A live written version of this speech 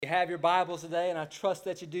have your Bibles today, and I trust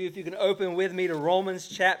that you do. If you can open with me to Romans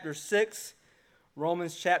chapter 6.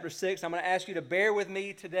 Romans chapter 6. I'm going to ask you to bear with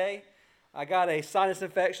me today. I got a sinus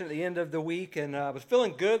infection at the end of the week, and I was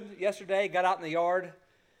feeling good yesterday. Got out in the yard,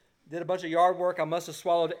 did a bunch of yard work. I must have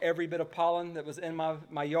swallowed every bit of pollen that was in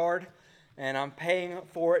my yard, and I'm paying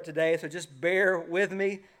for it today. So just bear with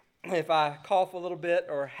me. If I cough a little bit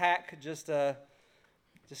or hack, just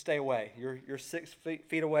stay away. You're 6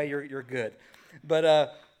 feet away. You're good.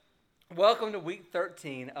 But welcome to week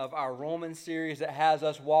 13 of our Romans series that has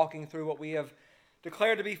us walking through what we have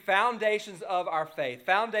declared to be foundations of our faith.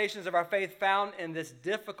 Foundations of our faith found in this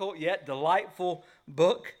difficult yet delightful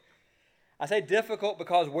book. I say difficult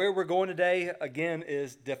because where we're going today, again,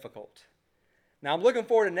 is difficult. Now, I'm looking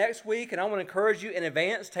forward to next week, and I want to encourage you in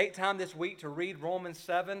advance, take time this week to read Romans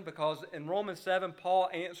 7, because in Romans 7, Paul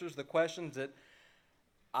answers the questions that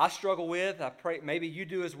I struggle with. I pray maybe you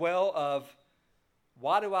do as well, of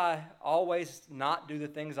why do I always not do the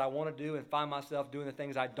things I want to do and find myself doing the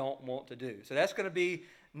things I don't want to do? So that's going to be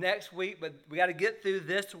next week, but we got to get through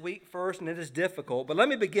this week first, and it is difficult. But let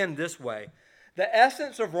me begin this way. The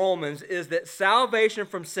essence of Romans is that salvation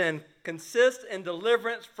from sin consists in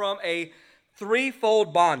deliverance from a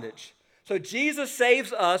threefold bondage. So Jesus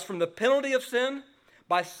saves us from the penalty of sin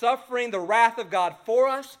by suffering the wrath of God for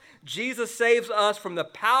us. Jesus saves us from the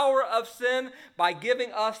power of sin by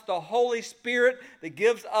giving us the Holy Spirit that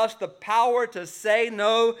gives us the power to say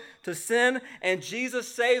no to sin. And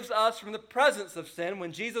Jesus saves us from the presence of sin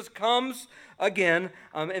when Jesus comes again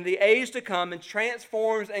in the age to come and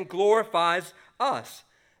transforms and glorifies us.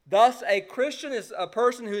 Thus, a Christian is a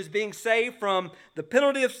person who is being saved from the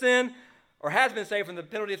penalty of sin, or has been saved from the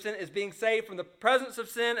penalty of sin, is being saved from the presence of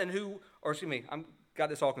sin, I'm got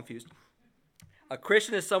this all confused. A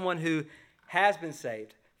Christian is someone who has been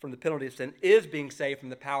saved from the penalty of sin, is being saved from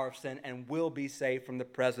the power of sin, and will be saved from the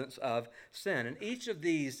presence of sin. And each of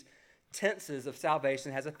these tenses of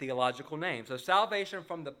salvation has a theological name. So salvation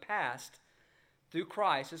from the past through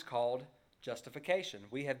Christ is called justification.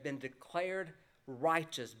 We have been declared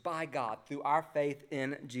righteous by God through our faith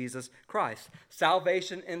in Jesus Christ.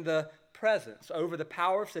 Salvation in the presence over the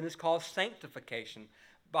power of sin is called sanctification,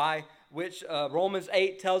 by which Romans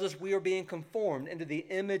 8 tells us we are being conformed into the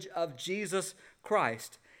image of Jesus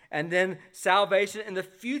Christ. And then salvation in the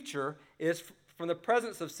future is from the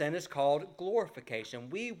presence of sin is called glorification.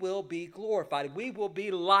 We will be glorified. We will be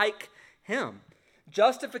like Him.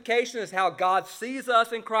 Justification is how God sees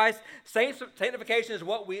us in Christ. Sanctification is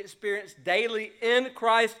what we experience daily in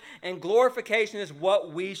Christ. And glorification is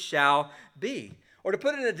what we shall be. Or to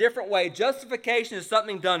put it in a different way, justification is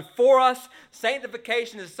something done for us.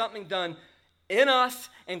 Sanctification is something done in us.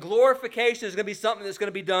 And glorification is going to be something that's going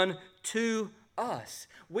to be done to us.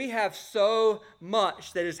 We have so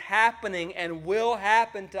much that is happening and will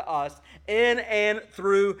happen to us in and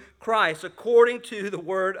through Christ, according to the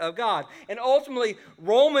Word of God. And ultimately,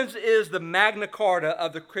 Romans is the Magna Carta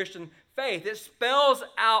of the Christian faith. It spells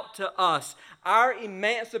out to us our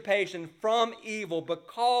emancipation from evil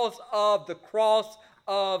because of the cross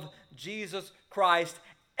of Jesus Christ.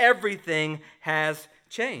 Everything has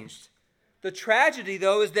changed. The tragedy,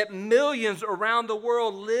 though, is that millions around the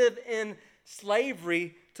world live in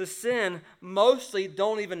slavery to sin, mostly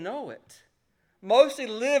don't even know it. Mostly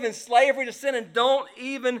live in slavery to sin and don't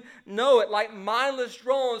even know it, like mindless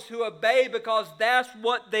drones who obey because that's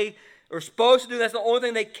what they are supposed to do. That's the only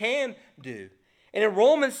thing they can do. And in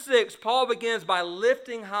Romans 6, Paul begins by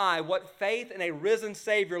lifting high what faith in a risen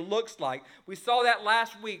Savior looks like. We saw that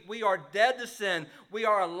last week. We are dead to sin. We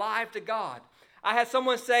are alive to God. I had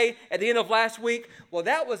someone say at the end of last week, well,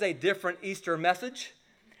 that was a different Easter message.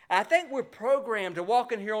 I think we're programmed to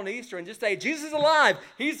walk in here on Easter and just say, Jesus is alive.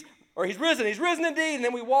 He's risen indeed. And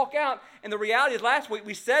then we walk out. And the reality is last week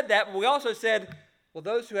we said that, but we also said, well,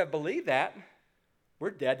 those who have believed that, we're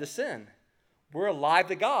dead to sin. We're alive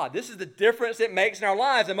to God. This is the difference it makes in our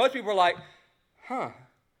lives. And most people are like,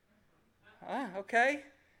 okay,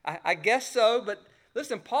 I guess so. But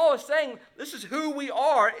listen, Paul is saying this is who we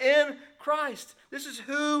are in Christ. This is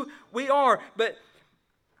who we are. But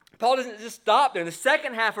Paul doesn't just stop there. In the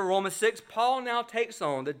second half of Romans 6, Paul now takes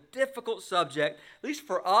on the difficult subject, at least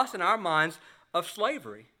for us in our minds, of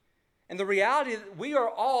slavery. And the reality is that we are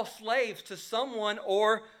all slaves to someone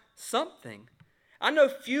or something. I know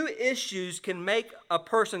few issues can make a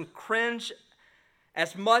person cringe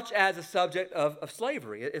as much as a subject of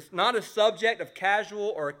slavery. It's not a subject of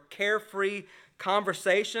casual or carefree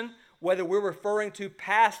conversation, whether we're referring to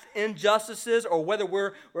past injustices or whether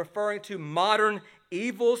we're referring to modern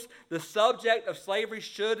evils. The subject of slavery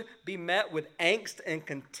should be met with angst and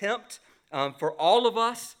contempt for all of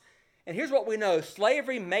us. And here's what we know.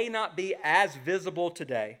 Slavery may not be as visible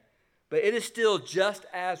today, but it is still just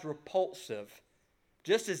as repulsive,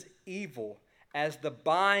 just as evil as the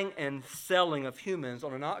buying and selling of humans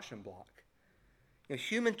on an auction block.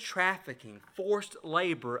 Human trafficking, forced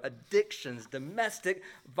labor, addictions, domestic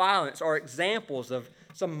violence are examples of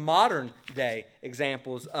some modern day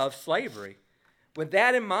examples of slavery. With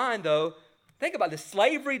that in mind, though, think about this.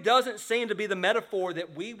 Slavery doesn't seem to be the metaphor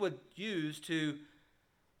that we would use to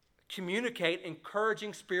communicate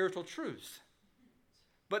encouraging spiritual truths.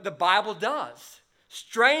 But the Bible does.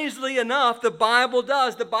 Strangely enough, the Bible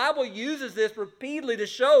does. The Bible uses this repeatedly to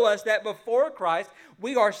show us that before Christ,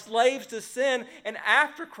 we are slaves to sin, and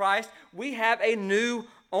after Christ, we have a new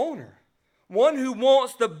owner, one who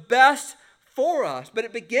wants the best for us. But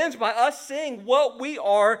it begins by us seeing what we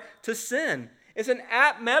are to sin. It's an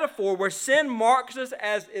apt metaphor where sin marks us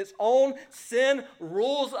as its own. Sin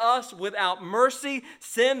rules us without mercy.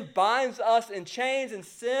 Sin binds us in chains, and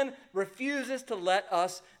sin refuses to let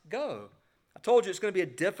us go. I told you it's going to be a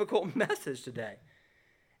difficult message today.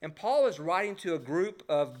 And Paul is writing to a group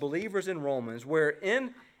of believers in Romans where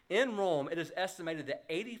in Rome it is estimated that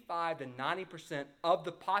 85 to 90% of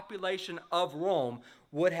the population of Rome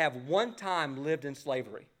would have one time lived in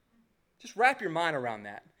slavery. Just wrap your mind around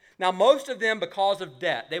that. Now, most of them because of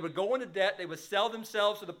debt. They would go into debt. They would sell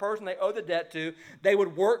themselves to the person they owe the debt to. They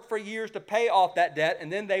would work for years to pay off that debt,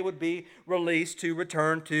 and then they would be released to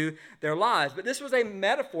return to their lives. But this was a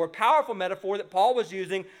metaphor, a powerful metaphor that Paul was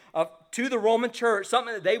using to the Roman church,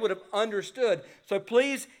 something that they would have understood. So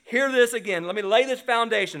please hear this again. Let me lay this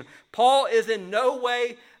foundation. Paul is in no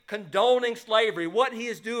way condoning slavery. What he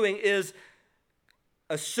is doing is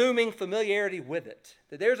assuming familiarity with it.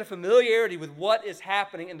 That there's a familiarity with what is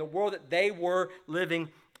happening in the world that they were living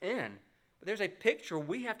in. But there's a picture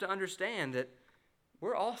we have to understand that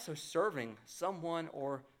we're also serving someone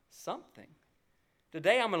or something.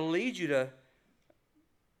 Today I'm going to lead you to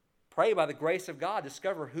pray by the grace of God,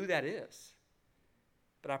 discover who that is.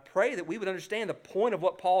 But I pray that we would understand the point of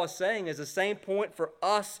what Paul is saying is the same point for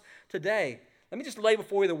us today. Let me just lay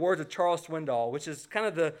before you the words of Charles Swindoll, which is kind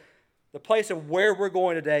of the place of where we're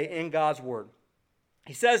going today in God's Word.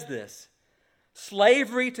 He says this: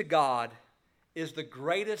 slavery to God is the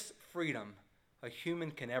greatest freedom a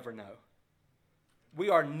human can ever know. We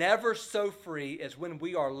are never so free as when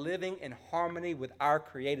we are living in harmony with our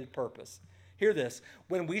created purpose. Hear this: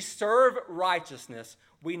 when we serve righteousness,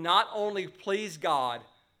 we not only please God,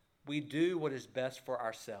 we do what is best for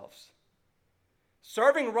ourselves.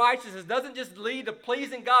 Serving righteousness doesn't just lead to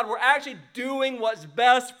pleasing God. We're actually doing what's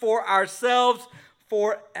best for ourselves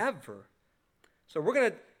forever. So we're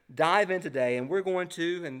going to dive in today, and we're going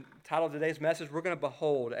to, and the title of today's message, we're going to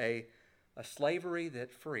behold a slavery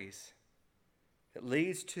that frees, that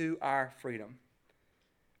leads to our freedom.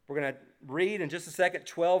 We're going to read in just a second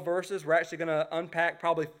 12 verses. We're actually going to unpack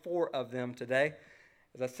probably 4 of them today.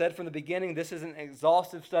 As I said from the beginning, this is an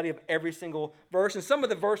exhaustive study of every single verse, and some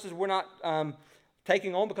of the verses we're not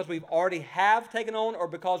taking on because we've already have taken on or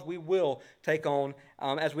because we will take on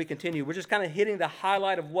as we continue. We're just kind of hitting the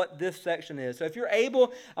highlight of what this section is. So if you're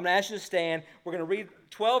able, I'm going to ask you to stand. We're going to read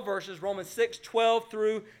 12 verses, Romans 6, 12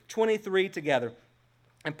 through 23 together.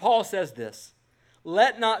 And Paul says this: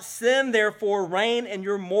 "Let not sin therefore reign in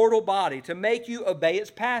your mortal body to make you obey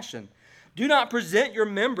its passion. Do not present your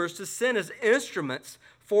members to sin as instruments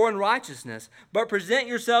for unrighteousness, but present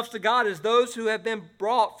yourselves to God as those who have been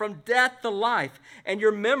brought from death to life, and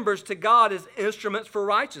your members to God as instruments for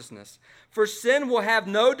righteousness. For sin will have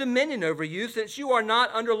no dominion over you, since you are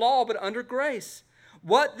not under law but under grace.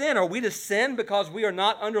 What then? Are we to sin because we are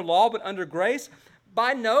not under law but under grace?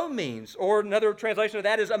 By no means." Or another translation of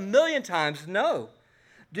that is 1,000,000 times no.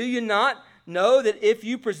 "Do you not know that if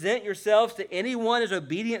you present yourselves to anyone as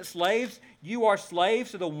obedient slaves, you are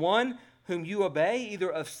slaves to the one whom you obey,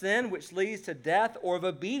 either of sin which leads to death or of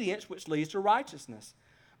obedience which leads to righteousness?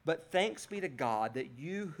 But thanks be to God that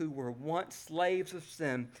you who were once slaves of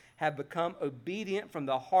sin have become obedient from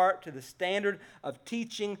the heart to the standard of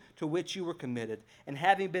teaching to which you were committed, and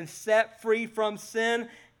having been set free from sin,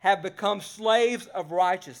 have become slaves of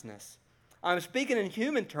righteousness. I'm speaking in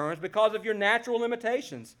human terms because of your natural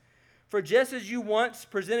limitations. For just as you once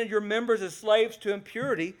presented your members as slaves to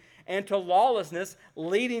impurity and to lawlessness,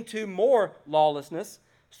 leading to more lawlessness,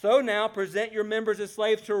 so now present your members as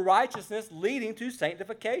slaves to righteousness, leading to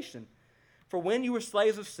sanctification. For when you were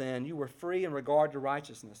slaves of sin, you were free in regard to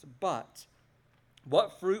righteousness. But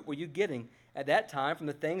what fruit were you getting at that time from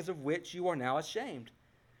the things of which you are now ashamed?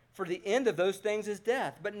 For the end of those things is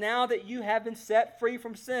death. But now that you have been set free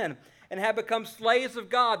from sin and have become slaves of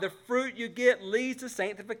God, the fruit you get leads to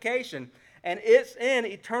sanctification, and it's in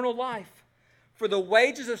eternal life. For the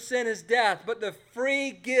wages of sin is death, but the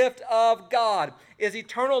free gift of God is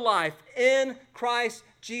eternal life in Christ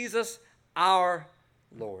Jesus our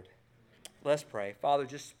Lord. Let's pray. Father,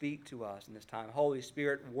 just speak to us in this time. Holy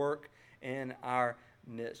Spirit, work in our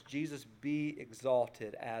midst. Jesus, be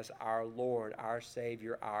exalted as our Lord, our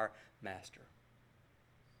Savior, our Master.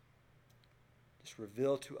 Just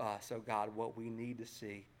reveal to us, oh God, what we need to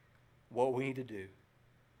see, what we need to do.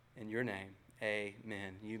 In your name,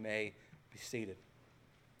 amen. You may be seated.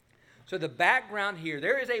 So the background here,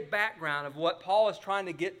 there is a background of what Paul is trying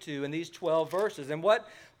to get to in these 12 verses. And what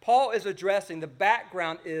Paul is addressing, the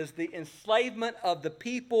background is the enslavement of the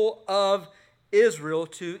people of Israel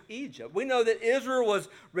to Egypt. We know that Israel was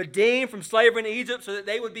redeemed from slavery in Egypt so that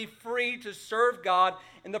they would be free to serve God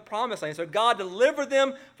in the promised land. So God delivered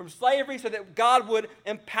them from slavery so that God would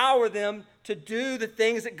empower them to do the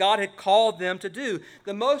things that God had called them to do.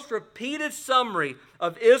 The most repeated summary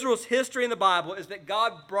of Israel's history in the Bible is that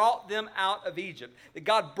God brought them out of Egypt, that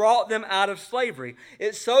God brought them out of slavery.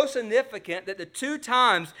 It's so significant that the two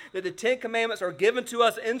times that the Ten Commandments are given to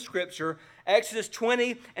us in Scripture, Exodus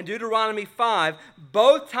 20 and Deuteronomy 5,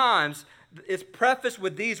 both times it's prefaced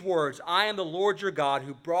with these words, I am the Lord your God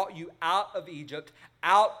who brought you out of Egypt,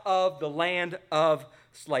 out of the land of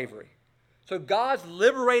slavery. So God's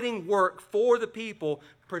liberating work for the people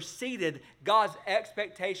preceded God's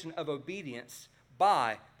expectation of obedience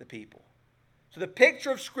by the people. So the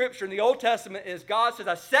picture of Scripture in the Old Testament is God says,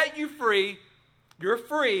 I set you free, you're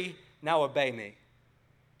free, now obey me.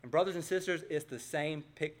 And brothers and sisters, it's the same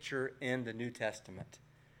picture in the New Testament.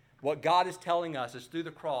 What God is telling us is through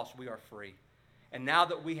the cross we are free. And now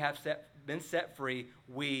that we have been set free,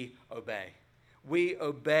 we obey. We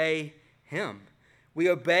obey Him. We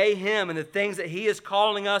obey Him and the things that He is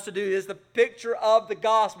calling us to do. It is the picture of the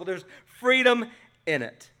gospel. There's freedom in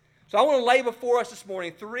it. So I want to lay before us this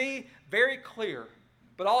morning three very clear,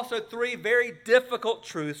 but also three very difficult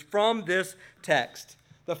truths from this text.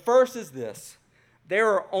 The first is this. There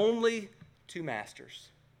are only two masters.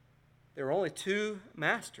 There are only two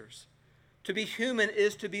masters. To be human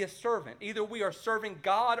is to be a servant. Either we are serving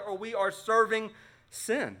God or we are serving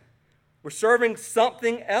sin. We're serving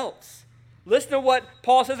something else. Listen to what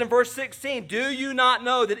Paul says in verse 16. Do you not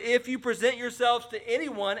know that if you present yourselves to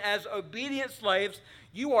anyone as obedient slaves,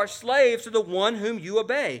 you are slaves to the one whom you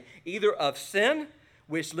obey, either of sin,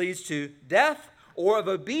 which leads to death, or of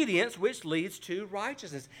obedience, which leads to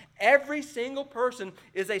righteousness. Every single person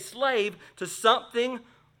is a slave to something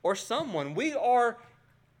or someone. We are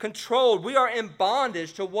controlled. We are in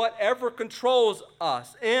bondage to whatever controls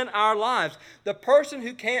us in our lives. The person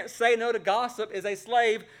who can't say no to gossip is a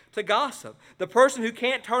slave to gossip. The person who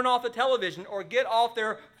can't turn off the television or get off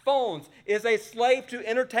their phones is a slave to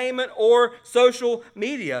entertainment or social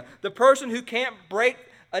media. The person who can't break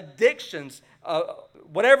addictions,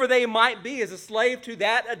 whatever they might be, is a slave to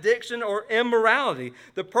that addiction or immorality.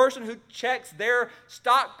 The person who checks their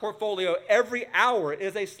stock portfolio every hour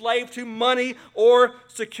is a slave to money or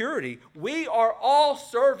security. We are all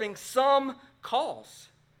serving some cause.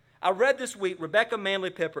 I read this week, Rebecca Manley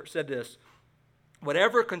Pippert said this,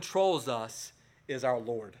 whatever controls us is our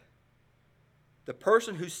Lord. The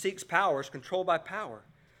person who seeks power is controlled by power.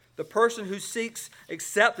 The person who seeks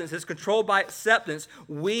acceptance is controlled by acceptance.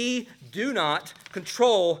 We do not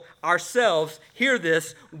control ourselves. Hear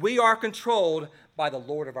this, we are controlled by the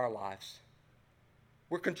Lord of our lives.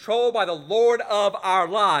 We're controlled by the Lord of our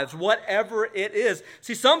lives, whatever it is.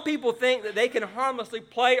 See, some people think that they can harmlessly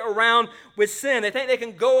play around with sin. They think they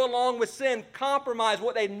can go along with sin, compromise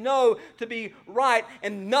what they know to be right,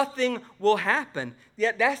 and nothing will happen.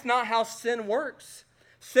 Yet that's not how sin works.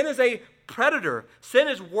 Sin is a predator. Sin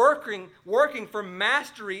is working for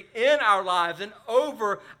mastery in our lives and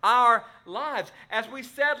over our lives. As we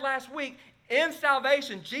said last week, in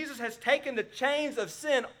salvation, Jesus has taken the chains of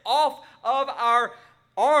sin off of our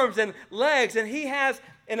arms and legs, and He has,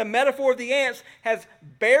 in a metaphor of the ants, has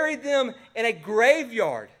buried them in a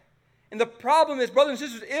graveyard. And the problem is, brothers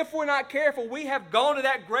and sisters, if we're not careful, we have gone to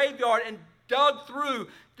that graveyard and dug through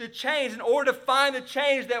the chains in order to find the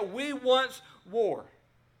chains that we once wore,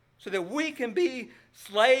 so that we can be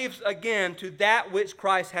slaves again to that which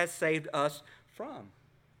Christ has saved us from.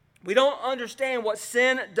 We don't understand what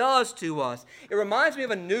sin does to us. It reminds me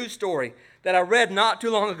of a news story that I read not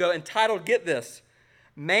too long ago entitled, get this,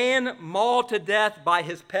 Man Mauled to Death by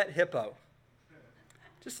His Pet Hippo.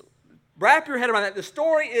 Just wrap your head around that. The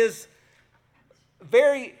story is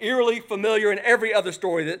very eerily familiar in every other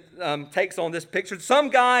story that takes on this picture. Some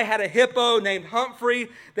guy had a hippo named Humphrey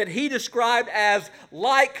that he described as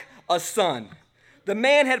like a son. The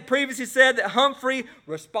man had previously said that Humphrey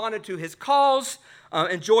responded to his calls,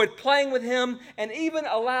 enjoyed playing with him, and even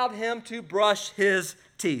allowed him to brush his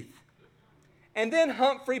teeth. And then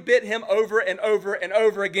Humphrey bit him over and over and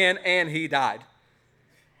over again, and he died.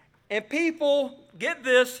 And people, get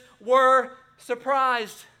this, were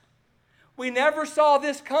surprised. We never saw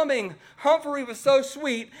this coming. Humphrey was so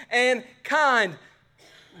sweet and kind.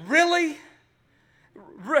 Really?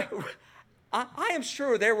 I am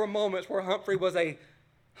sure there were moments where Humphrey was a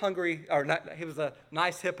he was a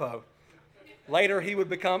nice hippo. Later, he would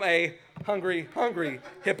become a hungry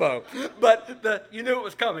hippo. But you knew it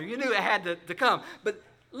was coming. You knew it had to come. But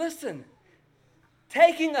listen,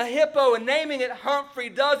 taking a hippo and naming it Humphrey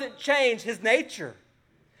doesn't change his nature.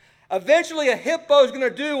 Eventually, a hippo is going to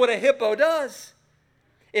do what a hippo does.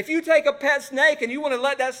 If you take a pet snake and you want to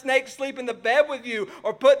let that snake sleep in the bed with you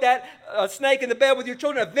or put that snake in the bed with your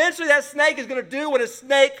children, eventually that snake is going to do what a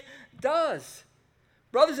snake does.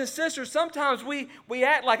 Brothers and sisters, sometimes we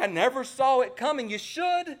act like I never saw it coming. You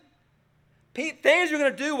should. Things are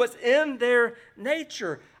going to do what's in their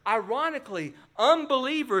nature. Ironically,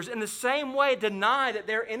 unbelievers in the same way deny that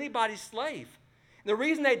they're anybody's slave. And the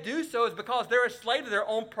reason they do so is because they're a slave to their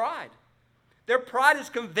own pride. Their pride has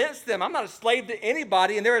convinced them, I'm not a slave to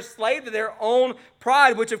anybody, and they're a slave to their own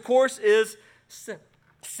pride, which of course is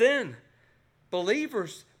sin.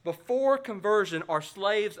 Believers before conversion are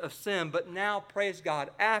slaves of sin, but now, praise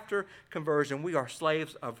God, after conversion, we are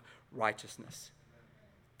slaves of righteousness.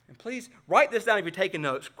 And please write this down if you're taking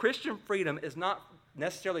notes. Christian freedom is not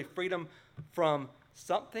necessarily freedom from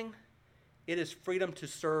something, it is freedom to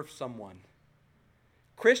serve someone.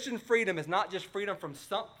 Christian freedom is not just freedom from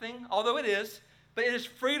something, although it is, but it is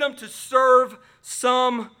freedom to serve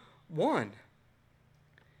someone.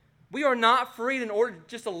 We are not free in order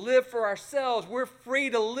just to live for ourselves. We're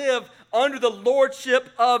free to live under the lordship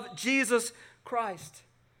of Jesus Christ.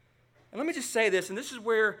 And let me just say this, and this is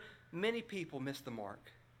where many people miss the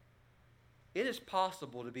mark. It is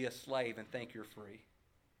possible to be a slave and think you're free.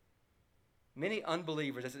 Many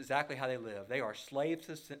unbelievers, that's exactly how they live. They are slaves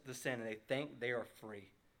to sin, and they think they are free.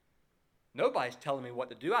 Nobody's telling me what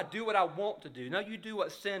to do. I do what I want to do. No, you do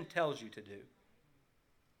what sin tells you to do.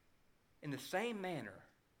 In the same manner,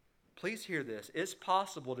 please hear this. It's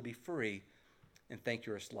possible to be free and think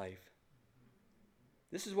you're a slave.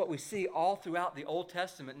 This is what we see all throughout the Old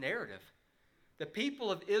Testament narrative. The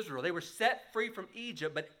people of Israel, they were set free from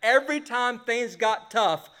Egypt, but every time things got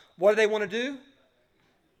tough, what do they want to do?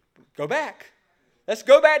 Go back. Let's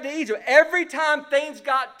go back to Egypt. Every time things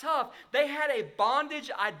got tough, they had a bondage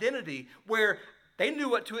identity where they knew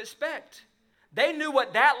what to expect. They knew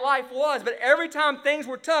what that life was, but every time things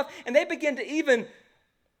were tough, and they began to even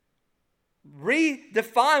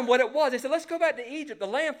redefine what it was. They said, let's go back to Egypt, the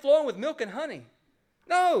land flowing with milk and honey.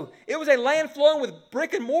 No, it was a land flowing with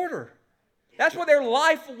brick and mortar. That's what their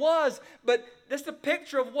life was, but that's the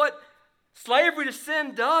picture of what slavery to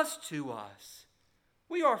sin does to us.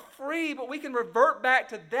 We are free, but we can revert back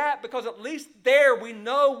to that because at least there we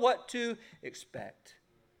know what to expect.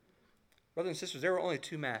 Brothers and sisters, there are only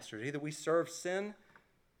two masters. Either we serve sin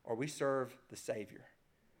or we serve the Savior.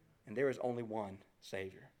 And there is only one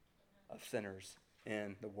Savior of sinners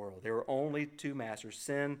in the world. There are only two masters,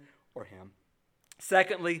 sin or Him.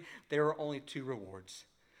 Secondly, there are only two rewards.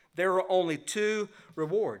 There are only two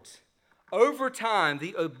rewards. Over time,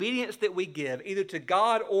 the obedience that we give, either to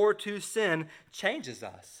God or to sin, changes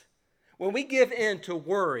us. When we give in to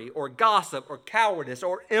worry or gossip or cowardice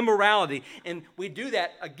or immorality, and we do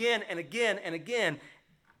that again and again and again,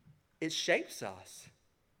 it shapes us.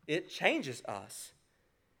 It changes us.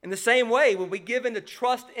 In the same way, when we give in to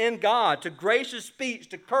trust in God, to gracious speech,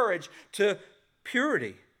 to courage, to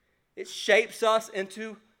purity, it shapes us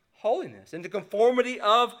into holiness, into conformity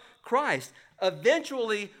of Christ.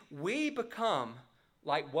 Eventually, we become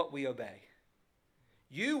like what we obey.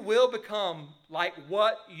 You will become like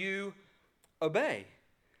what you obey.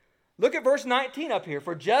 Look at verse 19 up here.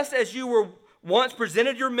 For just as you were once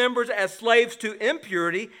presented your members as slaves to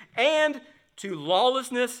impurity and to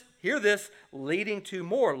lawlessness, hear this, leading to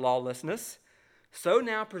more lawlessness, so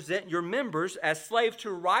now present your members as slaves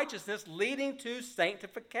to righteousness, leading to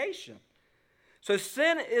sanctification. So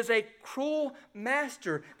sin is a cruel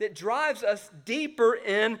master that drives us deeper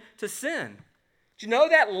into sin. Do you know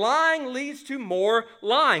that lying leads to more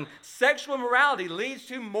lying? Sexual immorality leads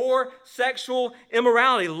to more sexual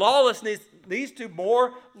immorality. Lawlessness leads to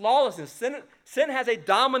more lawlessness. Sin has a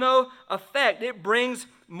domino effect. It brings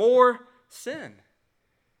more sin.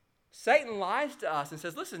 Satan lies to us and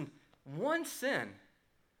says, listen, one sin,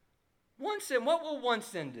 what will one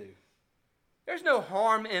sin do? There's no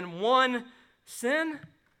harm in one sin.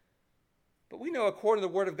 But we know, according to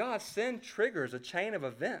the Word of God, sin triggers a chain of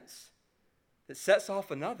events that sets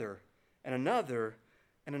off another and another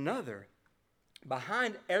and another.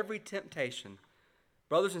 Behind every temptation,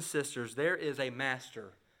 brothers and sisters, there is a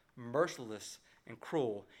master, merciless and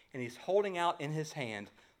cruel, and he's holding out in his hand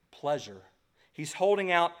pleasure. He's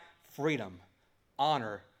holding out freedom,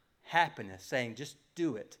 honor, happiness, saying, just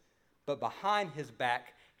do it. But behind his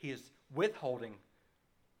back, he is withholding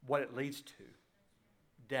what it leads to,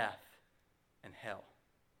 death and hell.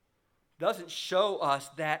 Doesn't show us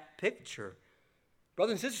that picture.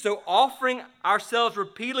 Brothers and sisters, so offering ourselves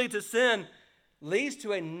repeatedly to sin leads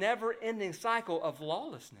to a never-ending cycle of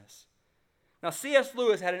lawlessness. Now, C.S.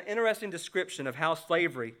 Lewis had an interesting description of how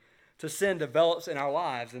slavery to sin develops in our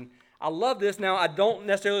lives. And I love this. Now, I don't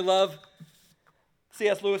necessarily love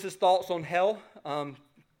C.S. Lewis's thoughts on hell.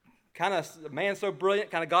 Kind of, a man so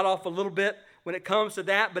brilliant, kind of got off a little bit when it comes to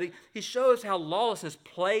that. But he shows how lawlessness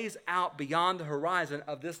plays out beyond the horizon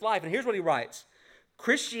of this life. And here's what he writes.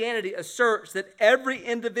 Christianity asserts that every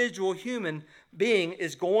individual human being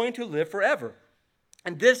is going to live forever.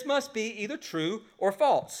 And this must be either true or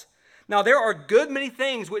false. Now, there are a good many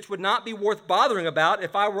things which would not be worth bothering about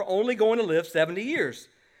if I were only going to live 70 years,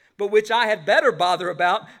 but which I had better bother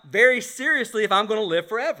about very seriously if I'm going to live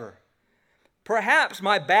forever. Perhaps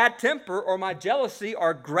my bad temper or my jealousy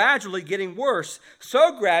are gradually getting worse,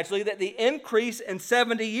 so gradually that the increase in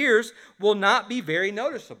 70 years will not be very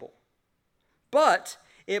noticeable. But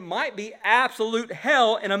it might be absolute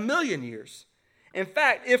hell in 1,000,000 years. In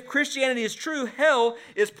fact, if Christianity is true, hell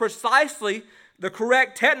is precisely the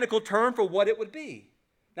correct technical term for what it would be.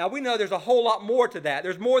 Now, we know there's a whole lot more to that.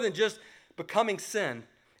 There's more than just becoming sin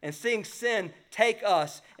and seeing sin take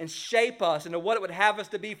us and shape us into what it would have us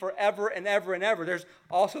to be forever and ever and ever. There's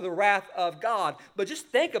also the wrath of God. But just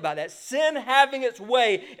think about that. Sin having its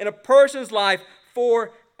way in a person's life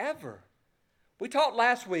forever. We talked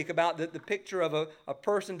last week about the picture of a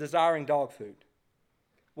person desiring dog food.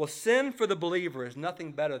 Well, sin for the believer is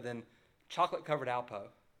nothing better than chocolate-covered Alpo.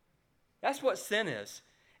 That's what sin is.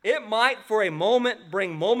 It might for a moment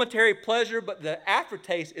bring momentary pleasure, but the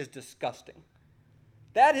aftertaste is disgusting.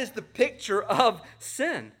 That is the picture of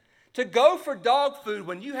sin. To go for dog food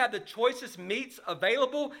when you have the choicest meats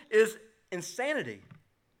available is insanity.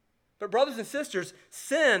 But brothers and sisters,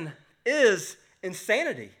 sin is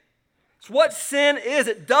insanity. It's what sin is.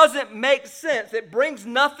 It doesn't make sense. It brings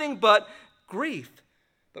nothing but grief.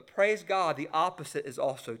 But praise God, the opposite is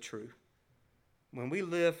also true. When we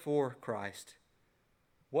live for Christ,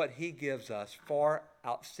 what He gives us far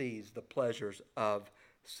outsees the pleasures of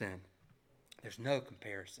sin. There's no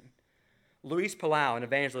comparison. Luis Palau, an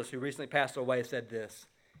evangelist who recently passed away, said this: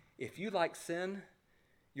 if you like sin,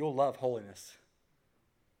 you'll love holiness.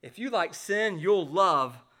 If you like sin, you'll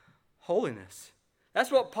love holiness.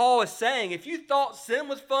 That's what Paul is saying. If you thought sin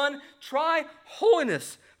was fun, try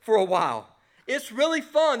holiness for a while. It's really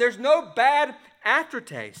fun. There's no bad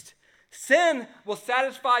aftertaste. Sin will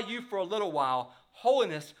satisfy you for a little while.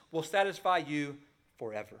 Holiness will satisfy you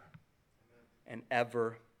forever and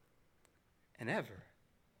ever and ever.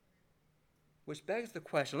 Which begs the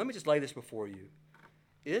question, let me just lay this before you.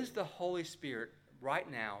 Is the Holy Spirit right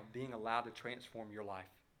now being allowed to transform your life?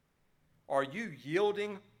 Are you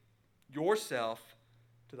yielding yourself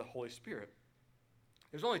to the Holy Spirit?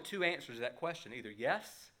 There's only two answers to that question. Either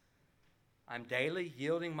yes, I'm daily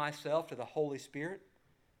yielding myself to the Holy Spirit,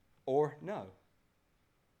 or no.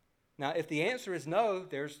 Now, if the answer is no,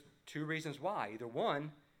 there's two reasons why. Either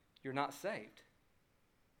one, you're not saved,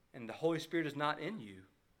 and the Holy Spirit is not in you.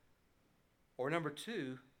 Or number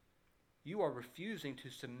two, you are refusing to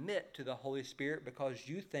submit to the Holy Spirit because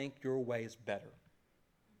you think your way is better.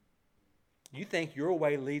 You think your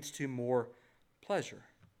way leads to more pleasure.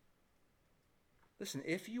 Listen,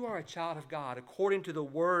 if you are a child of God, according to the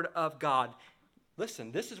Word of God,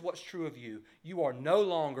 listen, this is what's true of you. You are no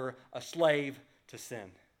longer a slave to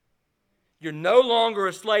sin. You're no longer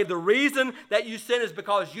a slave. The reason that you sin is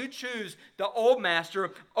because you choose the old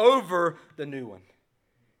master over the new one.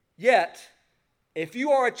 Yet, if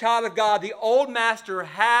you are a child of God, the old master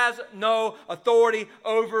has no authority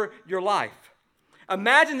over your life.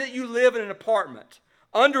 Imagine that you live in an apartment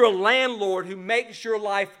under a landlord who makes your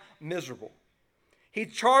life miserable. He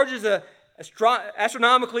charges an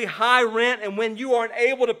astronomically high rent, and when you aren't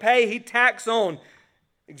able to pay, he tacks on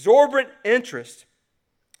exorbitant interest.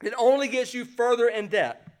 It only gets you further in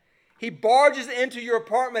debt. He barges into your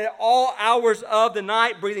apartment at all hours of the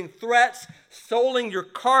night, breathing threats, soling your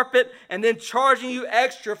carpet, and then charging you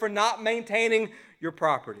extra for not maintaining your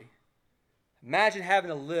property. Imagine having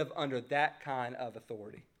to live under that kind of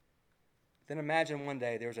authority. Then imagine one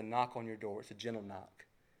day there's a knock on your door. It's a gentle knock.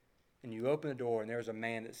 And you open the door, and there's a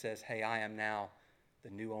man that says, hey, I am now the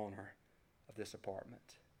new owner of this apartment.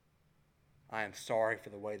 I am sorry for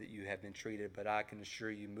the way that you have been treated, but I can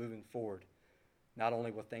assure you, moving forward, not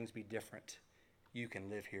only will things be different, you can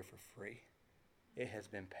live here for free. It has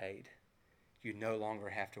been paid. You no longer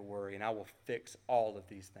have to worry, and I will fix all of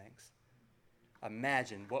these things.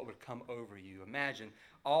 Imagine what would come over you. Imagine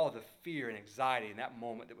all the fear and anxiety in that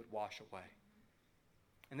moment that would wash away.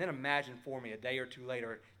 And then imagine for me, a day or two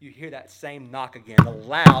later, you hear that same knock again, the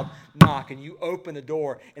loud knock, and you open the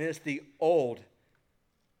door, and it's the old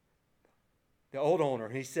owner.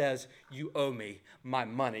 And he says, you owe me my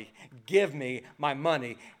money. Give me my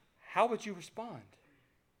money. How would you respond?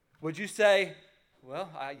 Would you say, well,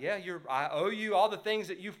 I owe you all the things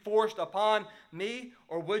that you forced upon me?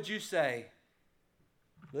 Or would you say,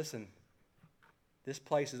 listen, this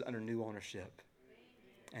place is under new ownership,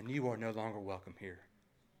 and you are no longer welcome here.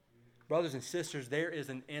 Brothers and sisters, there is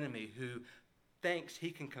an enemy who thinks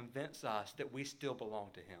he can convince us that we still belong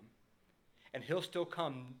to him. And he'll still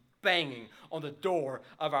come banging on the door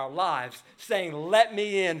of our lives saying, let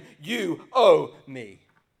me in, you owe me.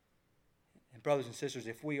 And brothers and sisters,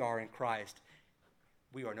 if we are in Christ,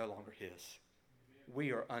 we are no longer his.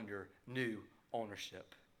 We are under new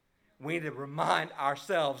ownership. We need to remind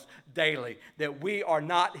ourselves daily that we are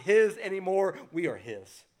not his anymore, we are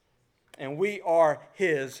his. And we are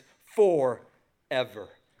his forever.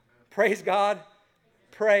 Praise God.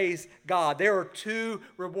 Praise God. There are two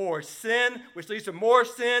rewards. Sin, which leads to more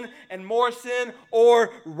sin, or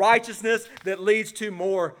righteousness that leads to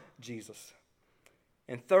more Jesus.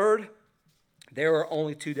 And third, there are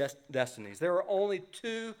only two destinies. There are only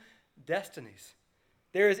two destinies.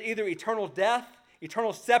 There is either eternal death,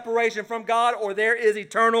 eternal separation from God, or there is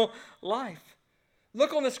eternal life.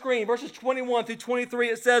 Look on the screen, verses 21 through 23.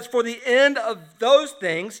 It says, for the end of those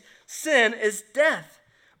things, sin is death.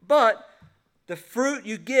 But the fruit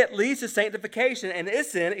you get leads to sanctification, and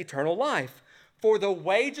it's in eternal life. For the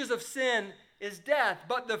wages of sin is death,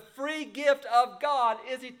 but the free gift of God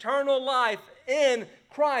is eternal life in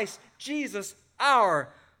Christ Jesus our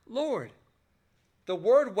Lord. The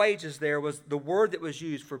word wages there was the word that was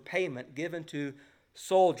used for payment given to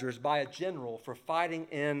soldiers by a general for fighting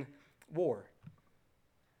in war.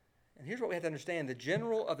 And here's what we have to understand. The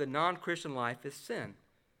general of the non-Christian life is sin.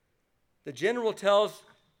 The general tells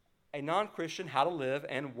a non-Christian how to live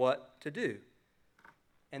and what to do.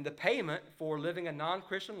 And the payment for living a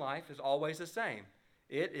non-Christian life is always the same.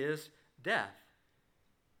 It is death.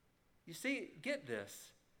 You see, get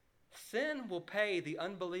this. Sin will pay the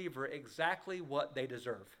unbeliever exactly what they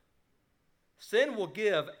deserve. Sin will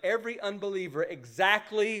give every unbeliever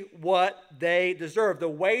exactly what they deserve. The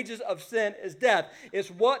wages of sin is death. It's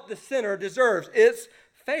what the sinner deserves. It's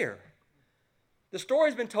fair. The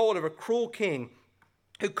story's been told of a cruel king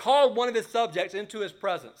who called one of his subjects into his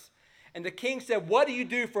presence. And the king said, what do you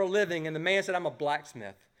do for a living? And the man said, I'm a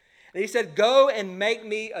blacksmith. And he said, go and make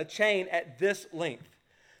me a chain at this length.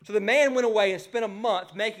 So the man went away and spent a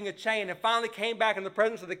month making a chain and finally came back in the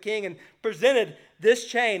presence of the king and presented this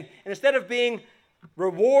chain. And instead of being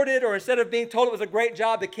rewarded or instead of being told it was a great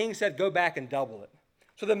job, the king said, go back and double it.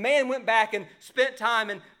 So the man went back and spent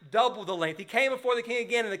time and doubled the length. He came before the king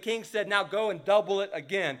again, and the king said, now go and double it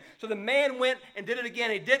again. So the man went and did it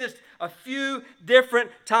again. He did this a few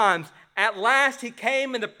different times. At last he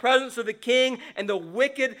came in the presence of the king, and the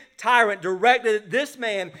wicked tyrant directed that this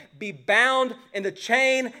man be bound in the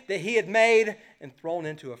chain that he had made and thrown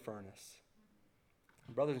into a furnace.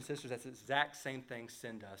 Brothers and sisters, that's the exact same thing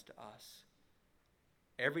sin does to us.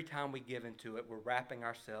 Every time we give into it, we're wrapping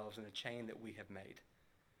ourselves in a chain that we have made.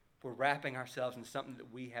 We're wrapping ourselves in something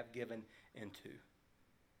that we have given into.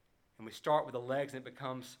 And we start with the legs, and it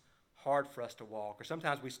becomes hard for us to walk. Or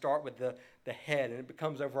sometimes we start with the head, and it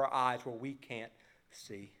becomes over our eyes where we can't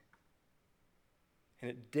see.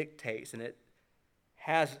 And it dictates, and it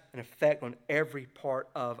has an effect on every part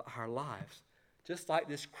of our lives. Just like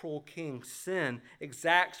this cruel king, sin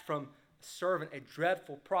exacts from a servant a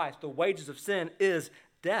dreadful price. The wages of sin is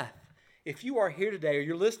death. If you are here today or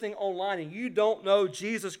you're listening online and you don't know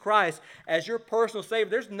Jesus Christ as your personal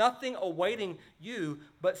Savior, there's nothing awaiting you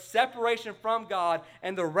but separation from God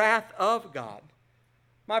and the wrath of God.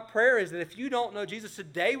 My prayer is that if you don't know Jesus,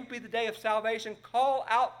 today will be the day of salvation. Call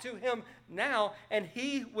out to Him now and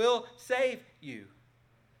He will save you.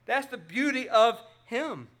 That's the beauty of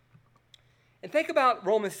Him. And think about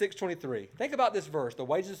Romans 6:23. Think about this verse. The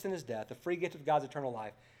wages of sin is death. The free gift of God's eternal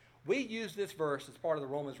life. We use this verse as part of the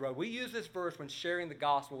Romans Road. We use this verse when sharing the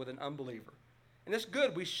gospel with an unbeliever. And it's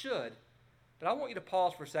good, we should. But I want you to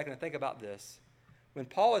pause for a second and think about this. When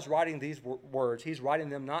Paul is writing these words, he's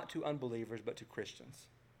writing them not to unbelievers, but to Christians.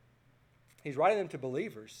 He's writing them to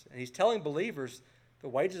believers, and he's telling believers the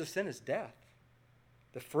wages of sin is death.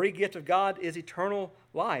 The free gift of God is eternal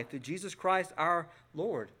life through Jesus Christ our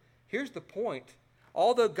Lord. Here's the point.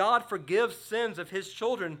 Although God forgives sins of his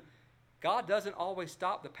children, God doesn't always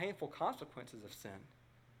stop the painful consequences of sin.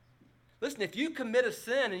 Listen, if you commit a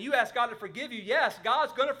sin and you ask God to forgive you, yes,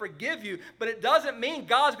 God's going to forgive you, but it doesn't mean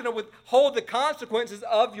God's going to withhold the consequences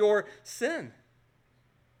of your sin.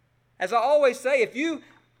 As I always say, if you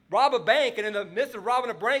rob a bank and in the midst of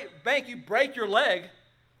robbing a bank you break your leg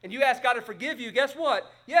and you ask God to forgive you, guess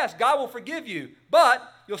what? Yes, God will forgive you, but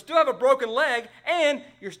you'll still have a broken leg and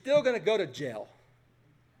you're still going to go to jail.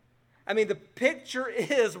 I mean, the picture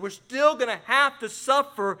is we're still going to have to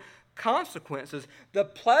suffer consequences. The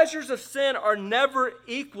pleasures of sin are never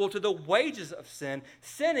equal to the wages of sin.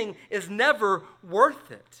 Sinning is never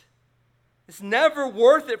worth it. It's never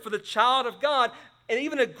worth it for the child of God. In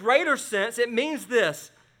even a greater sense, it means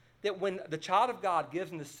this, that when the child of God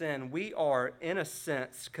gives into sin, we are, in a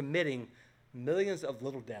sense, committing millions of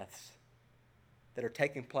little deaths that are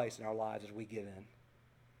taking place in our lives as we give in.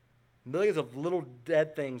 Millions of little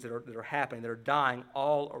dead things that are happening, that are dying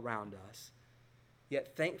all around us.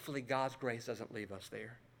 Yet, thankfully, God's grace doesn't leave us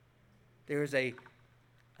there. There is a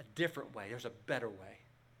different way. There's a better way.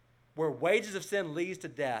 Where wages of sin leads to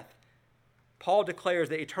death, Paul declares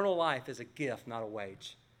that eternal life is a gift, not a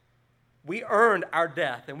wage. We earned our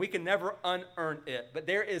death, and we can never unearn it. But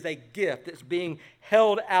there is a gift that's being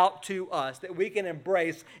held out to us that we can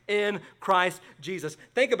embrace in Christ Jesus.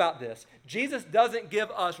 Think about this. Jesus doesn't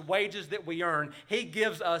give us wages that we earn. He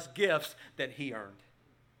gives us gifts that he earned.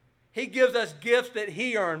 He gives us gifts that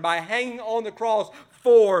he earned by hanging on the cross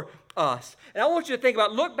for us. And I want you to think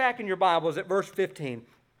about, look back in your Bibles at verse 15.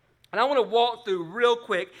 And I want to walk through real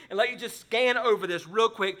quick and let you just scan over this real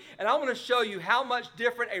quick. And I want to show you how much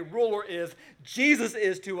different a ruler is, Jesus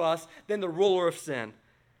is to us, than the ruler of sin.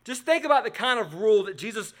 Just think about the kind of rule that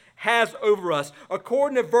Jesus has over us.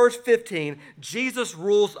 According to verse 15, Jesus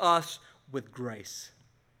rules us with grace.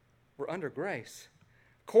 We're under grace.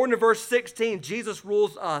 According to verse 16, Jesus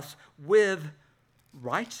rules us with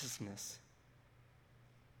righteousness.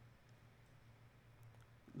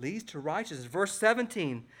 Leads to righteousness. Verse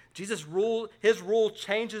 17, his rule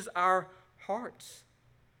changes our hearts.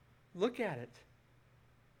 Look at it.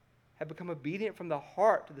 Have become obedient from the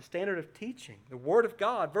heart to the standard of teaching, the word of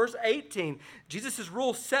God. Verse 18, Jesus'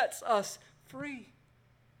 rule sets us free.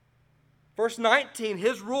 Verse 19,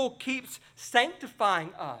 his rule keeps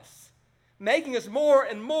sanctifying us, making us more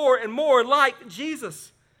and more and more like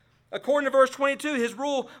Jesus. According to verse 22, his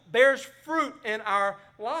rule bears fruit in our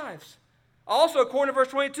lives. Also, according to verse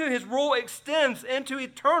 22, his rule extends into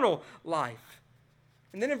eternal life.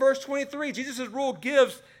 And then in verse 23, Jesus' rule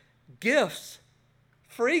gives gifts,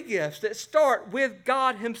 free gifts that start with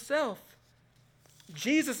God himself.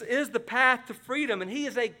 Jesus is the path to freedom, and he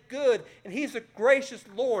is a good and he's a gracious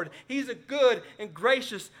Lord. He's a good and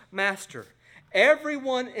gracious master.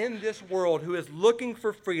 Everyone in this world who is looking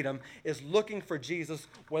for freedom is looking for Jesus,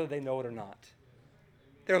 whether they know it or not.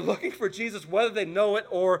 They're looking for Jesus whether they know it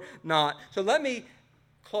or not. So let me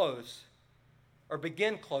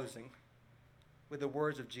begin closing with the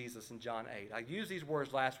words of Jesus in John 8. I used these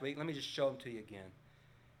words last week. Let me just show them to you again.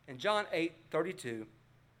 In John 8:32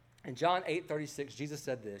 and John 8:36, Jesus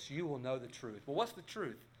said this, "You will know the truth." Well, what's the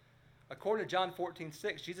truth? According to John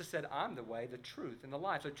 14:6, Jesus said, "I'm the way, the truth, and the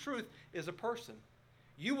life." So truth is a person.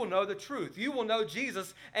 You will know the truth. You will know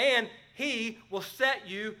Jesus, and he will set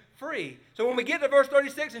you free. So when we get to verse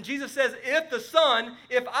 36, and Jesus says, if the Son,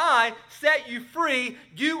 if I set you free,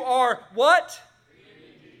 you are what?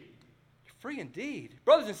 Free indeed.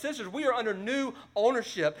 Brothers and sisters, we are under new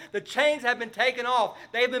ownership. The chains have been taken off.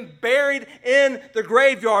 They have been buried in the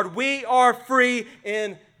graveyard. We are free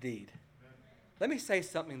indeed. Let me say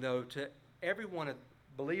something, though, to everyone, a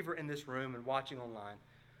believer in this room and watching online.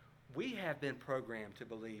 We have been programmed to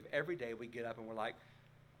believe every day we get up and we're like,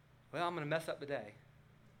 well, I'm going to mess up today.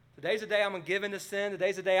 Today's the day I'm going to give in to sin.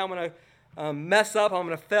 Today's the day I'm going to mess up. I'm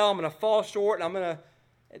going to fail. I'm going to fall short. And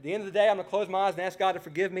at the end of the day, I'm going to close my eyes and ask God to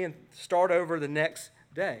forgive me and start over the next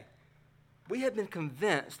day. We have been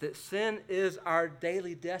convinced that sin is our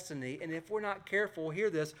daily destiny. And if we're not careful, hear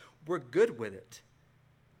this, we're good with it.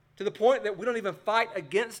 To the point that we don't even fight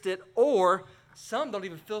against it, or some don't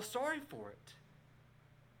even feel sorry for it.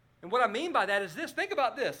 And what I mean by that is this. Think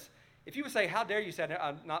about this. If you would say, how dare you say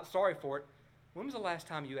I'm not sorry for it, when was the last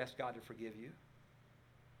time you asked God to forgive you?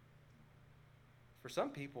 For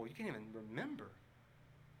some people, you can't even remember.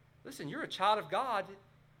 Listen, you're a child of God.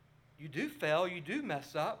 You do fail. You do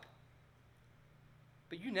mess up.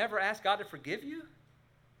 But you never ask God to forgive you?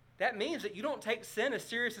 that means that you don't take sin as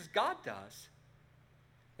serious as God does.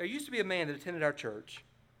 There used to be a man that attended our church.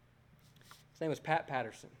 His name was Pat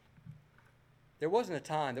Patterson. There wasn't a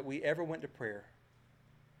time that we ever went to prayer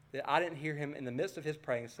that I didn't hear him in the midst of his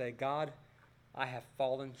praying say, God, I have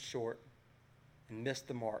fallen short and missed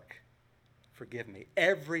the mark. Forgive me.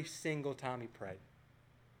 Every single time he prayed.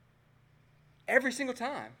 Every single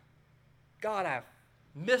time. God, I've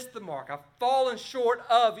missed the mark. I've fallen short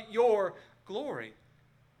of your glory.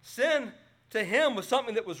 Sin to him was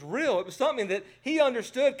something that was real. It was something that he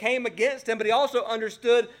understood came against him, but he also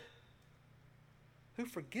understood who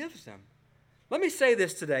forgives him. Let me say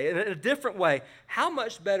this today in a different way. How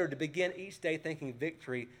much better to begin each day thinking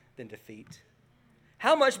victory than defeat?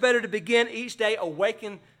 How much better to begin each day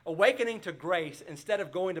awakening to grace instead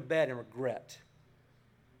of going to bed in regret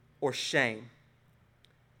or shame?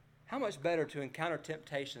 How much better to encounter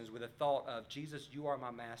temptations with the thought of, Jesus, you are my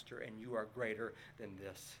master and you are greater than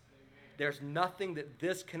this. Amen. There's nothing that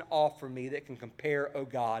this can offer me that can compare, oh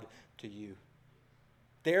God, to you.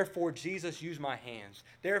 Therefore, Jesus, use my hands.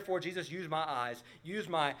 Therefore, Jesus, use my eyes. Use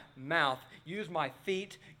my mouth. Use my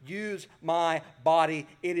feet. Use my body.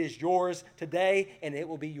 It is yours today, and it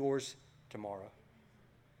will be yours tomorrow.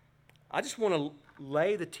 I just want to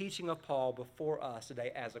lay the teaching of Paul before us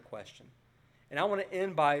today as a question. And I want to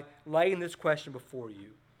end by laying this question before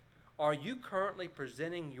you. Are you currently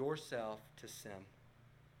presenting yourself to sin?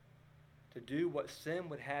 To do what sin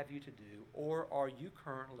would have you to do? Or are you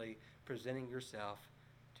currently presenting yourself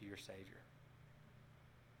to your Savior?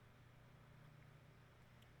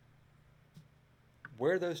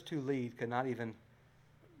 Where those two lead could not even,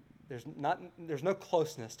 there's no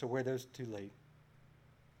closeness to where those two lead.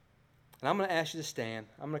 And I'm going to ask you to stand.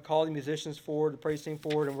 I'm going to call the musicians forward, the praise team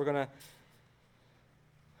forward, and we're going to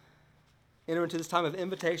enter into this time of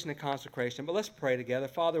invitation and consecration. But let's pray together.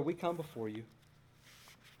 Father, we come before you.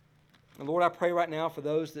 And Lord, I pray right now for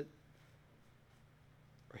those that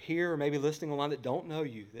are here or maybe listening online that don't know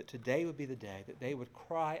you, that today would be the day that they would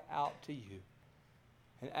cry out to you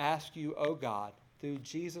and ask you, oh God, through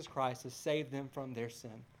Jesus Christ to save them from their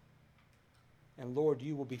sin. And Lord,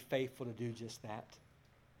 you will be faithful to do just that.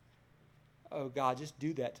 Oh God, just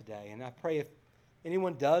do that today. And I pray if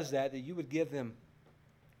anyone does that, that you would give them,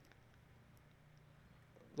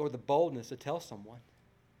 Lord, the boldness to tell someone.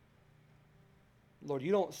 Lord,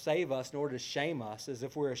 you don't save us in order to shame us as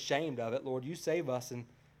if we're ashamed of it. Lord, you save us and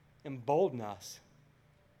embolden us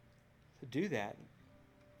to do that.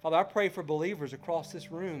 Father, I pray for believers across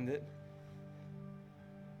this room that,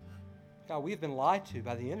 God, we've been lied to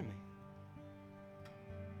by the enemy.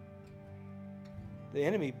 The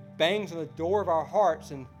enemy bangs on the door of our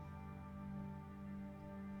hearts and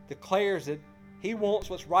declares that he wants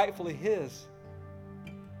what's rightfully his.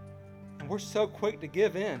 And we're so quick to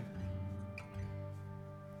give in.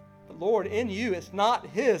 But Lord, in you, it's not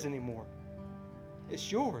his anymore. It's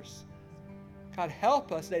yours. God,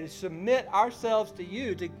 help us today to submit ourselves to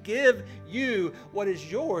you, to give you what is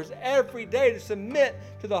yours every day, to submit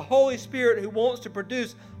to the Holy Spirit who wants to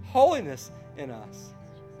produce holiness in us.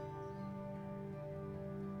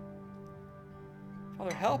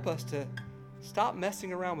 Father, help us to stop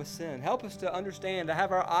messing around with sin. Help us to understand, to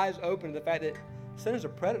have our eyes open to the fact that sin is a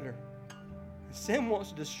predator. Sin wants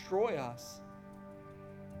to destroy us.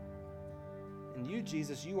 And you,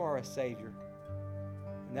 Jesus, you are a Savior.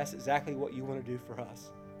 And that's exactly what you want to do for us.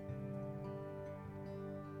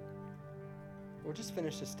 Lord, just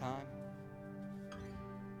finish this time.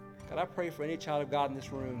 God, I pray for any child of God in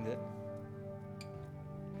this room that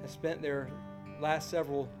has spent their last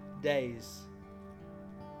several days,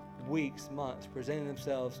 weeks, months, presenting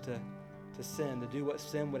themselves to sin, to do what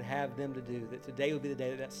sin would have them to do, that today would be the day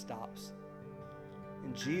that that stops.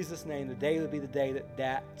 In Jesus' name, today would be the day that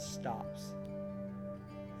that stops.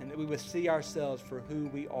 And that we would see ourselves for who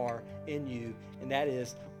we are in you, and that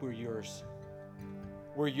is, we're yours.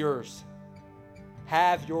 We're yours.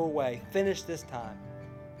 Have your way. Finish this time.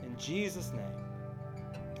 In Jesus' name,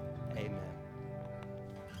 amen.